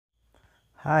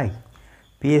Hi,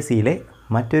 PSCയിലെ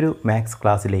മറ്റൊരു maths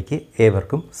ക്ലാസ്സിലേക്ക്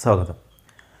ഏവർക്കും സ്വാഗതം.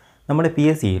 നമ്മുടെ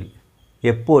PSCയിൽ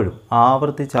എപ്പോഴും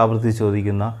ആവർത്തിച്ച്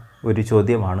ചോദിക്കുന്ന ഒരു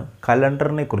ചോദ്യമാണ്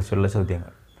കലണ്ടറിനെ കുറിച്ചുള്ള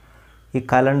ചോദ്യങ്ങൾ. ഈ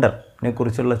കലണ്ടറിനെ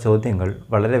കുറിച്ചുള്ള ചോദ്യങ്ങൾ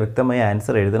വളരെ വ്യക്തമായ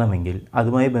ആൻസർ എഴുതണമെങ്കിൽ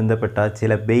അതുമായി ബന്ധപ്പെട്ട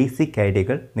ചില ബേസിക്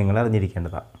ഐഡിയകൾ നിങ്ങൾ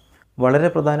അറിഞ്ഞിരിക്കേണ്ടതാണ്. വളരെ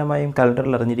പ്രധാനമായും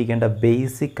കലണ്ടറിൽ അറിഞ്ഞിരിക്കേണ്ട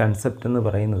ബേസിക് കൺസെപ്റ്റ് എന്ന്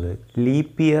പറയുന്നത്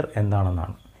ലീപ്പ് ഇയർ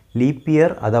എന്താണെന്നാണ്. ലീപ്പ്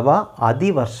ഇയർ അഥവാ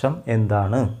അതിവർഷം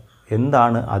എന്താണ്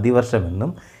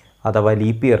അതിവർഷമെന്നും അഥവാ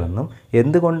ലീപ്പ് ഇയർ എന്നും,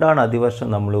 എന്തുകൊണ്ടാണ് അതിവർഷം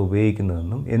നമ്മൾ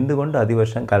ഉപയോഗിക്കുന്നതെന്നും, എന്തുകൊണ്ട്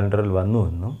അതിവർഷം കലണ്ടറിൽ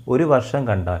വന്നുവെന്നും, ഒരു വർഷം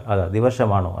കണ്ടാൽ അത്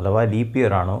അതിവർഷമാണോ അഥവാ ലീപ്പ്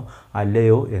ഇയർ ആണോ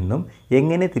അല്ലയോ എന്നും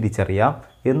എങ്ങനെ തിരിച്ചറിയാം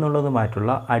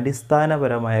എന്നുള്ളതുമായിട്ടുള്ള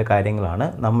അടിസ്ഥാനപരമായ കാര്യങ്ങളാണ്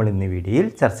നമ്മൾ ഇന്ന് വീഡിയോയിൽ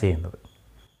ചർച്ച ചെയ്യുന്നത്.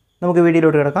 നമുക്ക്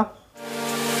വീഡിയോയിലോട്ട് കിടക്കാം.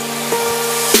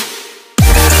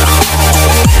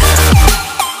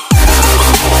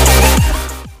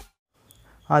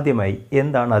 ആദ്യമായി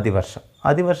എന്താണ് അതിവർഷം?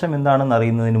 അതിവർഷം എന്താണെന്ന്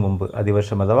അറിയുന്നതിന് മുമ്പ്,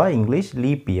 അതിവർഷം അഥവാ ഇംഗ്ലീഷ്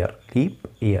ലീപ്പ് ഇയർ,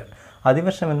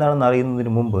 അതിവർഷം എന്താണെന്ന്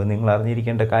അറിയുന്നതിന് മുമ്പ് നിങ്ങൾ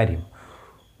അറിഞ്ഞിരിക്കേണ്ട കാര്യം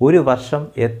ഒരു വർഷം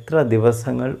എത്ര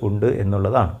ദിവസങ്ങൾ ഉണ്ട്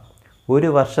എന്നുള്ളതാണ്. ഒരു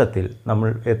വർഷത്തിൽ നമ്മൾ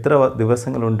എത്ര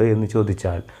ദിവസങ്ങളുണ്ട് എന്ന്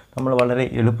ചോദിച്ചാൽ നമ്മൾ വളരെ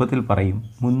എളുപ്പത്തിൽ പറയും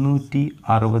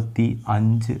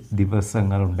 365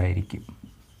 ദിവസങ്ങളുണ്ടായിരിക്കും.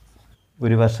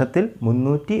 ഒരു വർഷത്തിൽ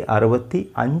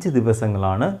 365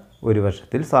 ദിവസങ്ങളാണ് ഒരു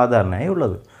വർഷത്തിൽ സാധാരണയായി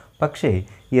ഉള്ളത്. പക്ഷേ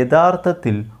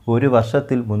യഥാർത്ഥത്തിൽ ഒരു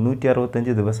വർഷത്തിൽ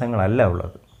 365 ദിവസങ്ങളല്ല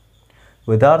ഉള്ളത്.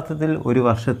 യഥാർത്ഥത്തിൽ ഒരു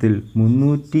വർഷത്തിൽ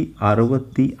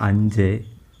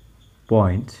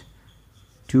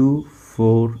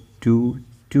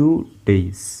 365.2422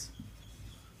 ഡേയ്സ്,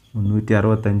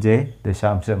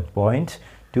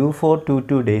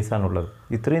 365.2422 ഡേയ്സ് ആണുള്ളത്.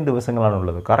 ഇത്രയും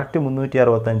ദിവസങ്ങളാണുള്ളത്. കറക്റ്റ്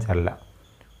 365 അല്ല.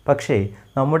 പക്ഷേ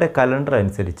നമ്മുടെ കലണ്ടർ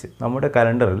അനുസരിച്ച് നമ്മുടെ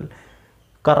കലണ്ടറിൽ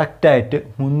കറക്റ്റായിട്ട്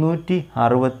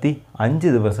 365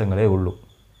 ദിവസങ്ങളേ ഉള്ളൂ.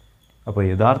 അപ്പോൾ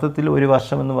യഥാർത്ഥത്തിൽ ഒരു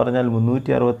വർഷം എന്ന് പറഞ്ഞാൽ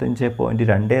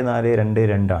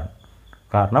 365.2422 ആണ്.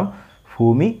 കാരണം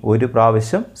ഭൂമി ഒരു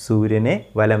പ്രാവശ്യം സൂര്യനെ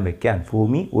വലം വയ്ക്കാൻ,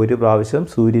 ഭൂമി ഒരു പ്രാവശ്യം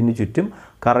സൂര്യന് ചുറ്റും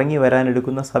കറങ്ങി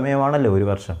വരാനെടുക്കുന്ന സമയമാണല്ലോ ഒരു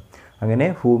വർഷം. അങ്ങനെ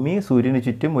ഭൂമി സൂര്യന്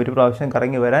ചുറ്റും ഒരു പ്രാവശ്യം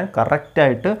കറങ്ങി വരാൻ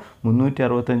കറക്റ്റായിട്ട്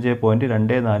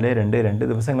 365.2422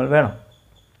 ദിവസങ്ങൾ വേണം.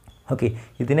 ഓക്കെ,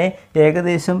 ഇതിനെ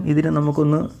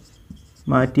നമുക്കൊന്ന്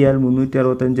മാറ്റിയാൽ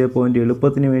 365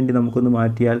 എളുപ്പത്തിന് വേണ്ടി നമുക്കൊന്ന്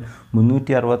മാറ്റിയാൽ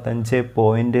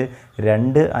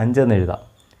 365.25 എന്ന് എഴുതാം.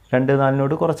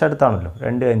 24 കുറച്ചടുത്താണല്ലോ,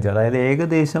 25, അതായത്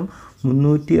ഏകദേശം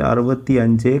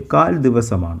 365.25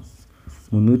 ദിവസമാണ്.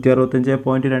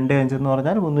 365.25 എന്ന്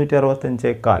പറഞ്ഞാൽ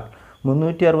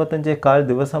 365.25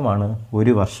 ദിവസമാണ്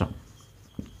ഒരു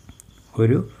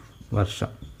വർഷം.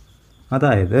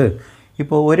 അതായത്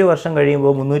ഇപ്പോൾ ഒരു വർഷം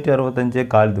കഴിയുമ്പോൾ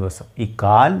 365.25 ദിവസം. ഈ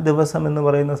 1/4 ദിവസം എന്ന്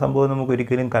പറയുന്ന സംഭവം നമുക്ക്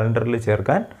ഒരിക്കലും കലണ്ടറിൽ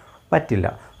ചേർക്കാൻ പറ്റില്ല.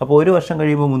 അപ്പോൾ ഒരു വർഷം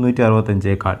കഴിയുമ്പോൾ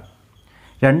 365.25,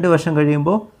 2 വർഷം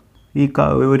കഴിയുമ്പോൾ ഈ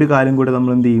ഒരു കാലം കൂടെ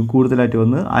നമ്മൾ എന്ത് ചെയ്യും, കൂടുതലായിട്ട്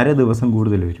വന്ന് അര ദിവസം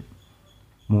കൂടുതൽ വരും.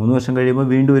 3 വർഷം കഴിയുമ്പോൾ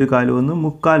വീണ്ടും ഒരു കാലം വന്ന്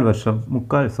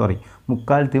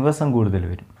 3/4 ദിവസം കൂടുതൽ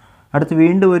വരും. അടുത്ത്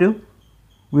വീണ്ടും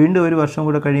ഒരു വർഷം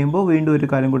കൂടെ കഴിയുമ്പോൾ വീണ്ടും ഒരു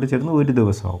കാലം കൂടെ ചേർന്ന് ഒരു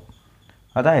ദിവസമാവും.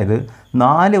 അതായത്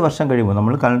 4 വർഷം കഴിയുമ്പോൾ,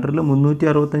 നമ്മൾ കലണ്ടറിൽ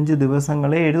 365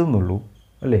 ദിവസങ്ങളെ എഴുതുന്നുള്ളൂ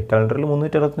അല്ലേ, കലണ്ടറിൽ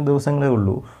 365 ദിവസങ്ങളേ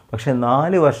ഉള്ളൂ. പക്ഷേ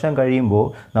 4 വർഷം കഴിയുമ്പോൾ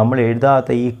നമ്മൾ എഴുതാത്ത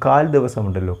ഈ 1/4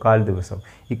 ദിവസമുണ്ടല്ലോ, 1/4 ദിവസം,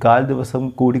 ഈ 1/4 ദിവസം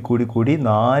കൂടി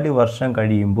 4 വർഷം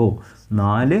കഴിയുമ്പോൾ,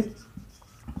 4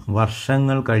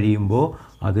 വർഷങ്ങൾ കഴിയുമ്പോൾ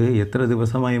അത് എത്ര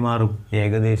ദിവസമായി മാറും?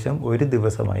 ഏകദേശം ഒരു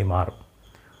ദിവസമായി മാറും.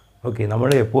 ഓക്കെ, നമ്മൾ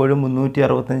എപ്പോഴും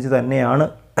 365 തന്നെയാണ്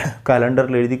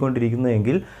കലണ്ടറിൽ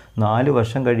എഴുതിക്കൊണ്ടിരിക്കുന്നതെങ്കിൽ 4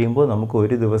 വർഷം കഴിയുമ്പോൾ നമുക്ക്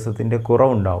ഒരു ദിവസത്തിൻ്റെ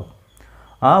കുറവുണ്ടാവും.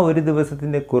 ആ ഒരു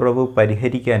ദിവസത്തിൻ്റെ കുറവ്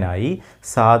പരിഹരിക്കാനായി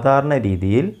സാധാരണ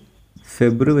രീതിയിൽ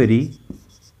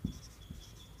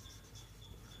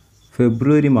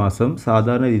ഫെബ്രുവരി മാസം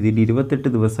സാധാരണ രീതിയിൽ 28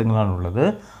 ദിവസങ്ങളാണുള്ളത്.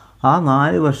 ആ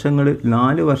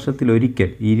 4 വർഷത്തിലൊരിക്കൽ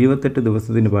 28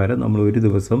 ദിവസത്തിന് പകരം നമ്മൾ ഒരു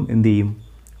ദിവസം എന്ത് ചെയ്യും,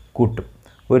 കൂട്ടും.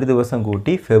 ഒരു ദിവസം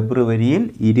കൂട്ടി ഫെബ്രുവരിയിൽ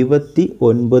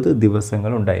 29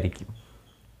 ദിവസങ്ങൾ ഉണ്ടായിരിക്കും.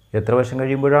 എത്ര വർഷം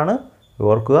കഴിയുമ്പോഴാണ്?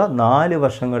 ഓർക്കുക, 4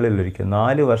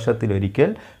 വർഷത്തിലൊരിക്കൽ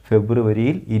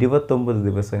ഫെബ്രുവരിയിൽ 29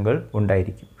 ദിവസങ്ങൾ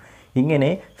ഉണ്ടായിരിക്കും. ഇങ്ങനെ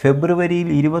ഫെബ്രുവരിയിൽ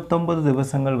 29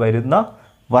 ദിവസങ്ങൾ വരുന്ന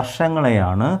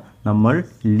വർഷങ്ങളെയാണ് നമ്മൾ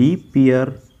ലീപ്പ്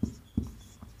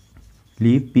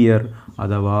ഇയർ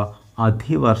അഥവാ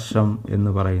അതിവർഷം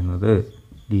എന്ന് പറയുന്നത്.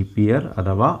 ലീപ്പ് ഇയർ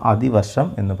അഥവാ അതിവർഷം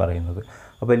എന്ന് പറയുന്നത്.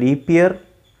 അപ്പോൾ ലീപ്പ്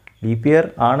ഇയർ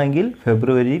ആണെങ്കിൽ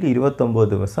ഫെബ്രുവരിയിൽ 29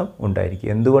 ദിവസം ഉണ്ടായിരിക്കും.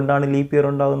 എന്തുകൊണ്ടാണ് ലീപ്പ് ഇയർ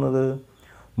ഉണ്ടാകുന്നത്?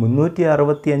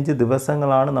 365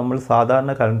 ദിവസങ്ങളാണ് നമ്മൾ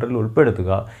സാധാരണ കലണ്ടറിൽ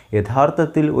ഉൾപ്പെടുത്തുക.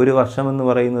 യഥാർത്ഥത്തിൽ ഒരു വർഷമെന്ന്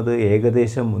പറയുന്നത്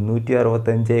ഏകദേശം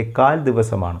 365.25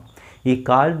 ദിവസമാണ്. ഈ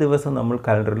 1/4 ദിവസം നമ്മൾ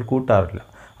കലണ്ടറിൽ കൂട്ടാറില്ല.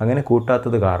 അങ്ങനെ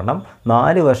കൂട്ടാത്തത് കാരണം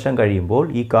 4 വർഷം കഴിയുമ്പോൾ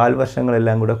ഈ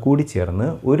കാൽവർഷങ്ങളെല്ലാം കൂടെ കൂടിച്ചേർന്ന്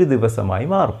ഒരു ദിവസമായി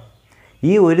മാറും.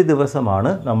 ഈ ഒരു ദിവസമാണ്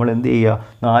നമ്മൾ എന്ത് ചെയ്യുക,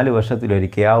 4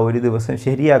 വർഷത്തിലൊരിക്കൽ ആ ഒരു ദിവസം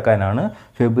ശരിയാക്കാനാണ്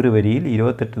ഫെബ്രുവരിയിൽ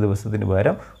 28 ദിവസത്തിന്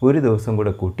പകരം ഒരു ദിവസം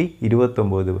കൂടെ കൂട്ടി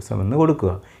 29 ദിവസം എന്ന്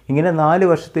കൊടുക്കുക. ഇങ്ങനെ 4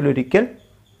 വർഷത്തിലൊരിക്കൽ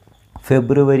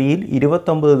ഫെബ്രുവരിയിൽ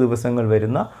 29 ദിവസങ്ങൾ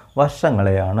വരുന്ന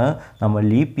വർഷങ്ങളെയാണ് നമ്മൾ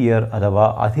ലീപ്പ് ഇയർ അഥവാ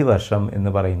അതിവർഷം എന്ന്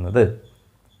പറയുന്നത്.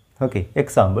 ഓക്കെ,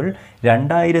 എക്സാമ്പിൾ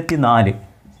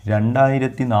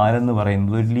 2004 എന്ന്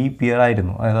പറയുന്നത് ഒരു ലീപ്പ് ഇയർ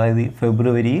ആയിരുന്നു. അതായത്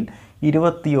ഫെബ്രുവരിയിൽ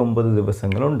 29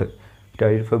 ദിവസങ്ങളുണ്ട്.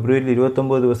 ഫെബ്രുവരിയിൽ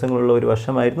 29 ദിവസങ്ങളുള്ള ഒരു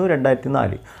വർഷമായിരുന്നു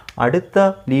 2004. അടുത്ത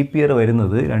ലീപ്പ് ഇയർ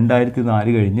വരുന്നത് 2004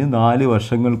 കഴിഞ്ഞ് 4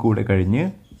 വർഷങ്ങൾ കൂടെ കഴിഞ്ഞ്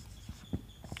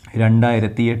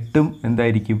 2008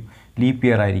 എന്തായിരിക്കും, ലീപ്പ്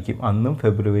ഇയർ ആയിരിക്കും. അന്നും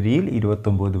ഫെബ്രുവരിയിൽ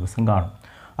 29 ദിവസം കാണും.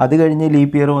 അത് കഴിഞ്ഞ്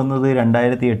ലീപ്പ് ഇയർ വന്നത്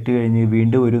 2008 കഴിഞ്ഞ്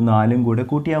വീണ്ടും ഒരു 4 കൂടെ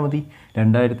കൂട്ടിയാൽ മതി.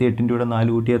 2008ൻ്റെ കൂടെ 4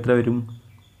 കൂട്ടിയാൽ എത്ര വരും?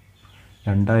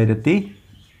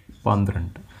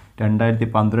 2012.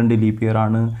 2012 ലീപ്പ് ഇയർ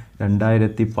ആണ്.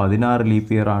 2016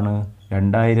 ലീപ്പ് ഇയർ ആണ്.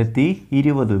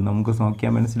 2020 നമുക്ക്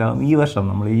നോക്കിയാൽ മനസ്സിലാകും. ഈ വർഷം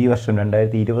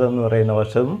 2020 എന്ന് പറയുന്ന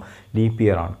വർഷവും ലീപ്പ്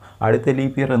ഇയർ ആണ്. അടുത്ത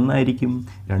ലീപ്പ് ഇയർ എന്നായിരിക്കും?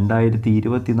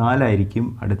 2024 ആയിരിക്കും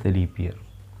അടുത്ത ലീപ്പ് ഇയർ.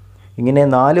 ഇങ്ങനെ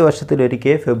 4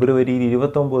 വർഷത്തിലൊരിക്കൽ ഫെബ്രുവരിയിൽ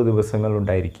 29 ദിവസങ്ങൾ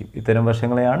ഉണ്ടായിരിക്കും. ഇത്തരം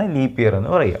വർഷങ്ങളെയാണ് ലീപ്പ് ഇയർ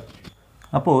എന്ന് പറയുക.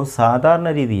 അപ്പോൾ സാധാരണ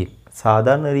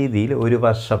രീതിയിൽ ഒരു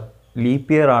വർഷം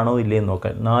ലീപ്പ് ഇയർ ആണോ ഇല്ലയെന്ന്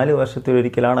നോക്കാൻ 4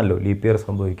 വർഷത്തിലൊരിക്കലാണല്ലോ ലീപ്പ് ഇയർ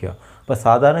സംഭവിക്കുക. അപ്പോൾ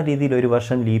സാധാരണ രീതിയിൽ ഒരു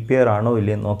വർഷം ലീപ്പ് ഇയർ ആണോ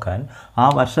ഇല്ലയെന്ന് നോക്കാൻ ആ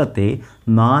വർഷത്തെ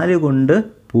 4 കൊണ്ട്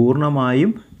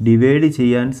പൂർണ്ണമായും ഡിവൈഡ്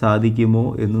ചെയ്യാൻ സാധിക്കുമോ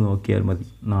എന്ന് നോക്കിയാൽ മതി.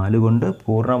 4 കൊണ്ട്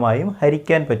പൂർണ്ണമായും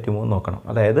ഹരിക്കാൻ പറ്റുമോ എന്ന് നോക്കണം.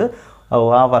 അതായത് ആ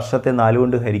വർഷത്തെ 4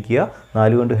 കൊണ്ട് ഹരിക്കുക.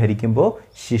 4 കൊണ്ട് ഹരിക്കുമ്പോൾ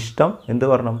ശിഷ്ടം എന്ത്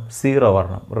വരണം? 0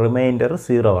 വരണം. റിമൈൻഡർ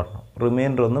 0 വരണം.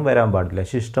 റിമൈൻഡർ ഒന്നും വരാൻ പാടില്ല,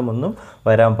 ശിഷ്ടമൊന്നും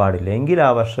വരാൻ പാടില്ല. എങ്കിൽ ആ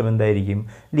വർഷം എന്തായിരിക്കും?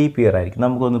 ലീപ്പ് ഇയർ ആയിരിക്കും.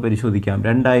 നമുക്കൊന്ന് പരിശോധിക്കാം.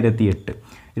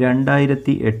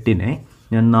 2008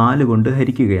 ഞാൻ 4 കൊണ്ട്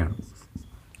ഹരിക്കുകയാണ്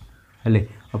അല്ലേ.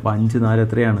 അപ്പോൾ 5 4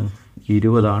 എത്രയാണ്?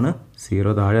 20 0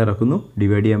 താഴെ ഇറക്കുന്നു,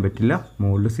 ഡിവൈഡ് ചെയ്യാൻ പറ്റില്ല.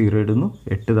 മുകളിൽ 0 ഇടുന്നു,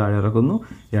 8 താഴെ ഇറക്കുന്നു,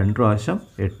 2 പ്രാവശ്യം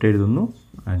 8 എഴുതുന്നു.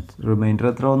 റിമൈൻഡർ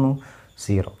എത്ര വന്നു?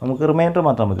 0. നമുക്ക് റിമൈൻഡർ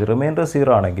മാത്രം മതി. റിമൈൻഡർ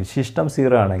 0 ആണെങ്കിൽ, ശിഷ്ടം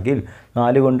 0 ആണെങ്കിൽ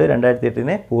 4 കൊണ്ട്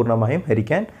 2008 പൂർണ്ണമായും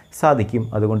ഹരിക്കാൻ സാധിക്കും.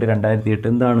 അതുകൊണ്ട് 2008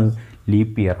 എന്താണ്?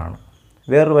 ലീപ്പ് ഇയർ ആണ്.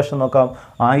 വേറൊരു വർഷം നോക്കാം.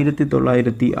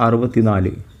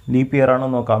 1964 ലീപ്പ് ഇയർ ആണോ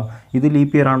നോക്കാം. ഇത്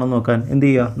ലീപ്പ് ഇയർ ആണോ നോക്കാൻ എന്ത്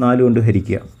ചെയ്യുക? 4 കൊണ്ട്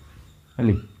ഹരിക്കുക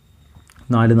അല്ലേ.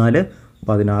 4 4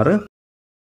 16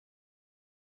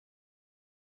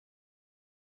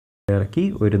 ഇറക്കി,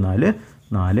 ഒരു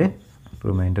 4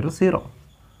 റിമൈൻഡർ 0.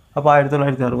 അപ്പോൾ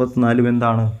 1964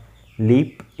 എന്താണ്?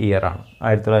 ലീപ്പ് ഇയർ ആണ്.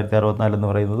 1964 എന്ന്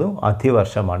പറയുന്നത്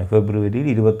അതിവർഷമാണ്. ഫെബ്രുവരിയിൽ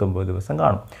 29 ദിവസം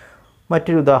കാണും.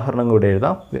 മറ്റൊരു ഉദാഹരണം കൂടെ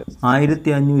എഴുതാം.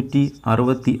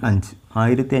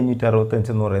 1565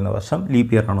 എന്ന് പറയുന്ന വർഷം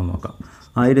ലീപ്പ് ഇയർ ആണെന്ന് നോക്കാം.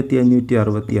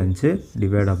 1565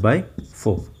 ഡിവൈഡ് ബൈ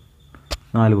 4,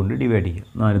 4 കൊണ്ട് ഡിവൈഡ് ചെയ്യുക.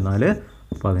 4 4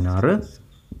 16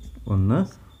 1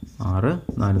 6 4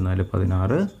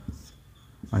 4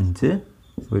 16 5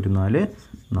 ഒരു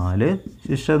 4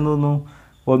 ശിഷ്ടം എന്തോന്നു?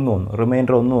 1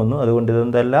 റിമൈൻഡർ 1 അതുകൊണ്ട്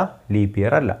ഇതെന്തല്ല? ലീപ്പ്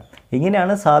ഇയർ അല്ല.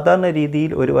 ഇങ്ങനെയാണ് സാധാരണ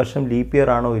രീതിയിൽ ഒരു വർഷം ലീപ്പ് ഇയർ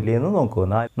ആണോ ഇല്ലയെന്ന് നോക്കുക.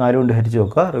 4 കൊണ്ട് ഹരിച്ച്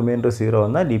നോക്കുക. റിമൈൻഡർ 0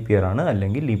 വന്നാൽ ലീപ്പ് ഇയർ ആണ്,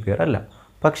 അല്ലെങ്കിൽ ലീപ്പ് ഇയർ അല്ല.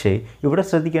 പക്ഷേ ഇവിടെ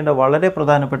ശ്രദ്ധിക്കേണ്ട വളരെ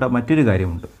പ്രധാനപ്പെട്ട മറ്റൊരു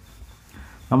കാര്യമുണ്ട്.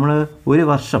 നമ്മൾ ഒരു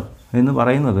വർഷം എന്ന്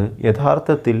പറയുന്നത്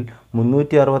യഥാർത്ഥത്തിൽ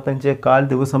 365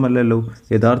 ദിവസമല്ലല്ലോ.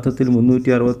 യഥാർത്ഥത്തിൽ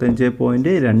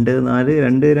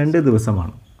 365.2422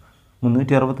 ദിവസമാണ്.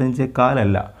 365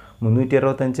 അല്ല,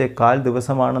 365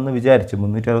 ദിവസമാണെന്ന് വിചാരിച്ചു.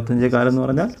 365 എന്ന്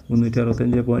പറഞ്ഞാൽ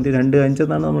 365.25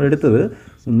 എന്നാണ് നമ്മൾ എടുത്തത്.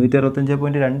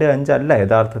 365.25 അല്ല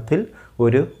യഥാർത്ഥത്തിൽ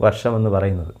ഒരു വർഷം എന്ന്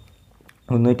പറയുന്നത്.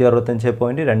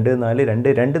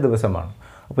 365.2422 ദിവസമാണ്.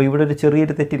 അപ്പോൾ ഇവിടെ ഒരു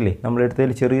ചെറിയൊരു തെറ്റില്ലേ,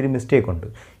 നമ്മളെടുത്തതിൽ ചെറിയൊരു മിസ്റ്റേക്ക് ഉണ്ട്.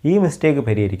 ഈ മിസ്റ്റേക്ക്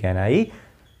പരിഹരിക്കാനായി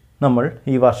നമ്മൾ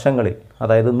ഈ വർഷങ്ങളിൽ,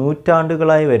 അതായത്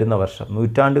നൂറ്റാണ്ടുകളായി വരുന്ന വർഷം,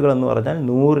 നൂറ്റാണ്ടുകൾ എന്ന് പറഞ്ഞാൽ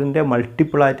 100ൻ്റെ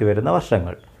മൾട്ടിപ്പിളായിട്ട് വരുന്ന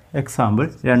വർഷങ്ങൾ. എക്സാമ്പിൾ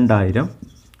 2000,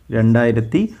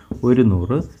 2100,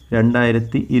 2200,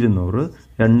 2300,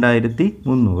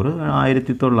 1900,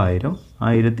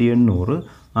 1800,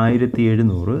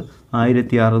 1700,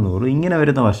 1600 ഇങ്ങനെ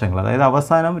വരുന്ന വർഷങ്ങൾ, അതായത്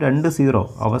അവസാനം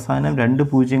 2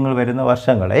 പൂജ്യങ്ങൾ വരുന്ന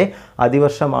വർഷങ്ങളെ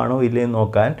അതിവർഷമാണോ ഇല്ലയെന്ന്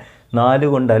നോക്കാൻ 4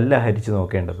 കൊണ്ടല്ല ഹരിച്ച്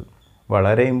നോക്കേണ്ടത്.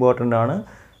 വളരെ ഇമ്പോർട്ടൻ്റ് ആണ്.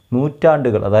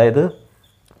 നൂറ്റാണ്ടുകൾ, അതായത്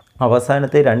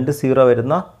അവസാനത്തെ 2 സീറോ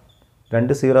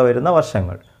വരുന്ന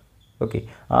വർഷങ്ങൾ. ഓക്കെ,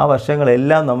 ആ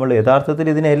വർഷങ്ങളെല്ലാം നമ്മൾ യഥാർത്ഥത്തിൽ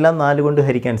ഇതിനെല്ലാം 4 കൊണ്ട്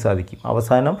ഹരിക്കാൻ സാധിക്കും.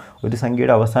 അവസാനം ഒരു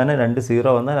സംഖ്യയുടെ അവസാനം 2 സീറോ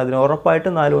വന്നാൽ അതിന്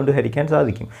ഉറപ്പായിട്ടും 4 കൊണ്ട് ഹരിക്കാൻ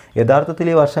സാധിക്കും. യഥാർത്ഥത്തിൽ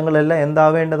ഈ വർഷങ്ങളെല്ലാം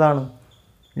എന്താവേണ്ടതാണ്?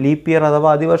 ലീപ്പ് ഇയർ അഥവാ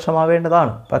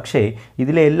അതിവർഷമാവേണ്ടതാണ്. പക്ഷേ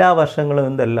ഇതിലെ എല്ലാ വർഷങ്ങളും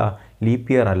എന്തല്ല? ലീപ്പ്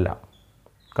ഇയർ അല്ല.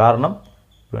 കാരണം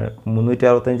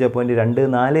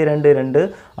 365.2422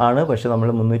 ആണ്, പക്ഷേ നമ്മൾ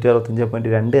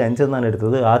 365.25 എന്നാണ്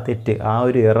എടുത്തത്. ആ തെറ്റ്, ആ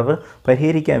ഒരു എറർ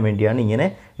പരിഹരിക്കാൻ വേണ്ടിയാണ് ഇങ്ങനെ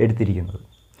എടുത്തിരിക്കുന്നത്.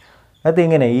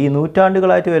 അതിങ്ങനെ ഈ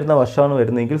നൂറ്റാണ്ടുകളായിട്ട് വരുന്ന വർഷമാണ്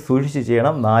വരുന്നതെങ്കിൽ സൂക്ഷിച്ച്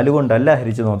ചെയ്യണം. 4 കൊണ്ടല്ല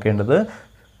ഹരിച്ച് നോക്കേണ്ടത്,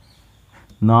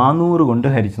 400 കൊണ്ട്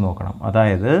ഹരിച്ച് നോക്കണം.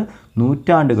 അതായത്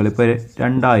നൂറ്റാണ്ടുകൾ, ഇപ്പോൾ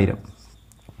 2000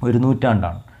 ഒരു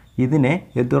നൂറ്റാണ്ടാണ്. ഇതിനെ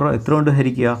എത്ര കൊണ്ട്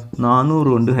ഹരിക്കുക? 400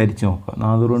 കൊണ്ട് ഹരിച്ച് നോക്കുക.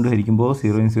 400 കൊണ്ട് ഹരിക്കുമ്പോൾ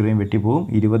 0 വെട്ടിപ്പോവും.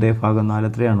 20/4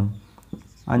 എത്രയാണ്?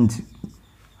 5.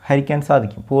 ഹരിക്കാൻ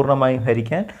സാധിക്കും, പൂർണ്ണമായും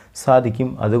ഹരിക്കാൻ സാധിക്കും.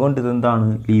 അതുകൊണ്ട് ഇതെന്താണ്?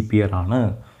 ലീപ്പ് ഇയർ ആണ്.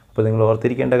 അപ്പോൾ നിങ്ങൾ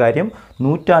ഓർത്തിരിക്കേണ്ട കാര്യം,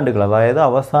 നൂറ്റാണ്ടുകൾ, അതായത്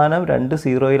അവസാനം 2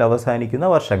 0 അവസാനിക്കുന്ന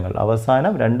വർഷങ്ങൾ,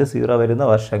 അവസാനം 2 0 വരുന്ന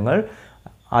വർഷങ്ങൾ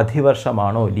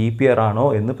അധിവർഷമാണോ ലീപ്പ് ഇയർ ആണോ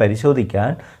എന്ന് പരിശോധിക്കാൻ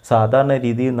സാധാരണ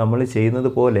രീതിയിൽ നമ്മൾ ചെയ്യുന്നത്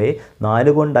പോലെ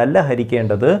 4 കൊണ്ടല്ല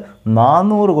ഹരിക്കേണ്ടത്,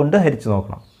 400 കൊണ്ട് ഹരിച്ച്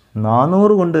നോക്കണം.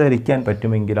 400 കൊണ്ട് ഹരിക്കാൻ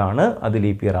പറ്റുമെങ്കിലാണ് അത്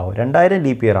ലീപ്പ് ഇയർ ആവും. 2000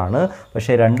 ലീപ്പ് ഇയർ ആണ്,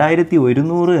 പക്ഷേ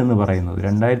 2100 എന്ന് പറയുന്നത്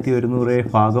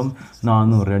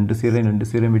 2100/400, 2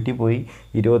 0 വെട്ടിപ്പോയി.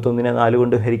 21നെ 4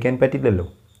 കൊണ്ട് ഹരിക്കാൻ പറ്റില്ലല്ലോ,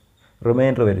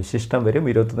 റിമൈൻഡർ വരും, ശിഷ്ടം വരും.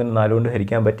 21നെ 4 കൊണ്ട്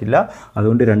ഹരിക്കാൻ പറ്റില്ല.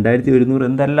 അതുകൊണ്ട് 2100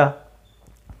 എന്തല്ല?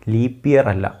 ലീപ്പ് ഇയർ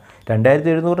അല്ല.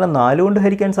 2100നെ 4 കൊണ്ട്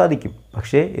ഹരിക്കാൻ സാധിക്കും,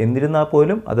 പക്ഷേ എന്നിരുന്നാൽ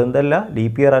പോലും അതെന്തല്ല?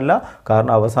 ലീപ്പ് ഇയർ അല്ല.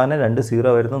 കാരണം അവസാനം 2 0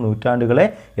 വരുന്ന നൂറ്റാണ്ടുകളെ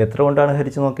എത്ര കൊണ്ടാണ്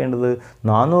ഹരിച്ച് നോക്കേണ്ടത്?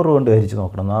 400 കൊണ്ട് ഹരിച്ച്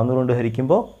നോക്കണം. 400 കൊണ്ട്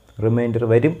ഹരിക്കുമ്പോൾ റിമൈൻഡർ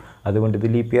വരും. അതുകൊണ്ട് ഇത്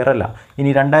ലീപ്പ് ഇയർ അല്ല. ഇനി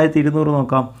 2200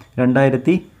 നോക്കാം.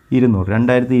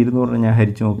 2200 ഞാൻ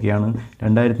ഹരിച്ച് നോക്കിയാണ്.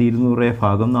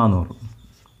 2200/400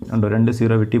 കണ്ടോ, 2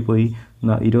 0 വെട്ടിപ്പോയി.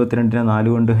 22നെ 4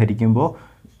 കൊണ്ട് ഹരിക്കുമ്പോൾ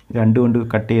 2 കൊണ്ട്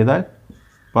കട്ട് ചെയ്താൽ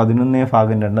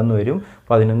 11/2 വരും.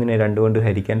 11നെ 2 കൊണ്ട്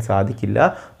ഹരിക്കാൻ സാധിക്കില്ല.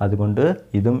 അതുകൊണ്ട്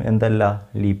ഇതും എന്തല്ല?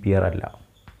 ലീപ്പ് ഇയർ അല്ല.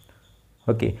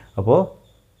 ഓക്കെ, അപ്പോൾ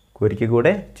ഒരിക്കൽ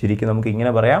കൂടെ ചുരുക്കി നമുക്ക്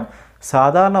ഇങ്ങനെ പറയാം.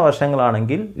 സാധാരണ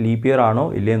വർഷങ്ങളാണെങ്കിൽ ലീപ്പ് ഇയർ ആണോ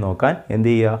ഇല്ലയെന്ന് നോക്കാൻ എന്ത്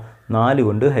ചെയ്യുക? 4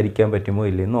 കൊണ്ട് ഹരിക്കാൻ പറ്റുമോ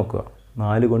ഇല്ലയെന്ന് നോക്കുക.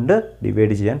 4 കൊണ്ട്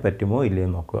ഡിവൈഡ് ചെയ്യാൻ പറ്റുമോ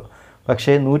ഇല്ലയെന്ന് നോക്കുക.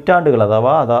 പക്ഷേ നൂറ്റാണ്ടുകൾ,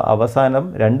 അഥവാ അവസാനം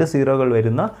 2 0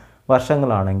 വരുന്ന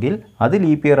വർഷങ്ങളാണെങ്കിൽ അത്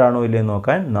ലീപ്പ് ഇയർ ആണോ ഇല്ലയെന്ന്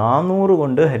നോക്കാൻ 400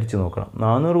 കൊണ്ട് ഹരിച്ച് നോക്കണം.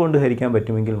 400 കൊണ്ട് ഹരിക്കാൻ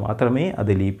പറ്റുമെങ്കിൽ മാത്രമേ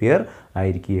അത് ലീപ്പ് ഇയർ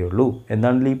ആയിരിക്കുകയുള്ളൂ.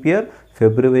 എന്താണ് ലീപ്പ് ഇയർ?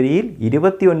 ഫെബ്രുവരിയിൽ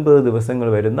 29 ദിവസങ്ങൾ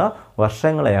വരുന്ന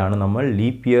വർഷങ്ങളെയാണ് നമ്മൾ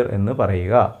ലീപ്പ് ഇയർ എന്ന്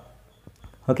പറയുക.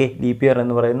 ഓക്കെ, ലീപ്പ് ഇയർ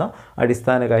എന്ന് പറയുന്ന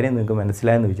അടിസ്ഥാന കാര്യം നിങ്ങൾക്ക്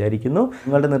മനസ്സിലായെന്ന് വിചാരിക്കുന്നു.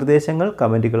 നിങ്ങളുടെ നിർദ്ദേശങ്ങൾ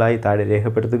കമൻറ്റുകളായി താഴെ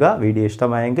രേഖപ്പെടുത്തുക. വീഡിയോ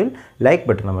ഇഷ്ടമായെങ്കിൽ ലൈക്ക്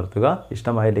ബട്ടൺ അമർത്തുക.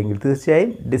 ഇഷ്ടമായില്ലെങ്കിൽ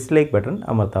തീർച്ചയായും dislike button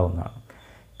അമർത്താവുന്നതാണ്.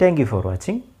 Thank you for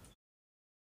watching.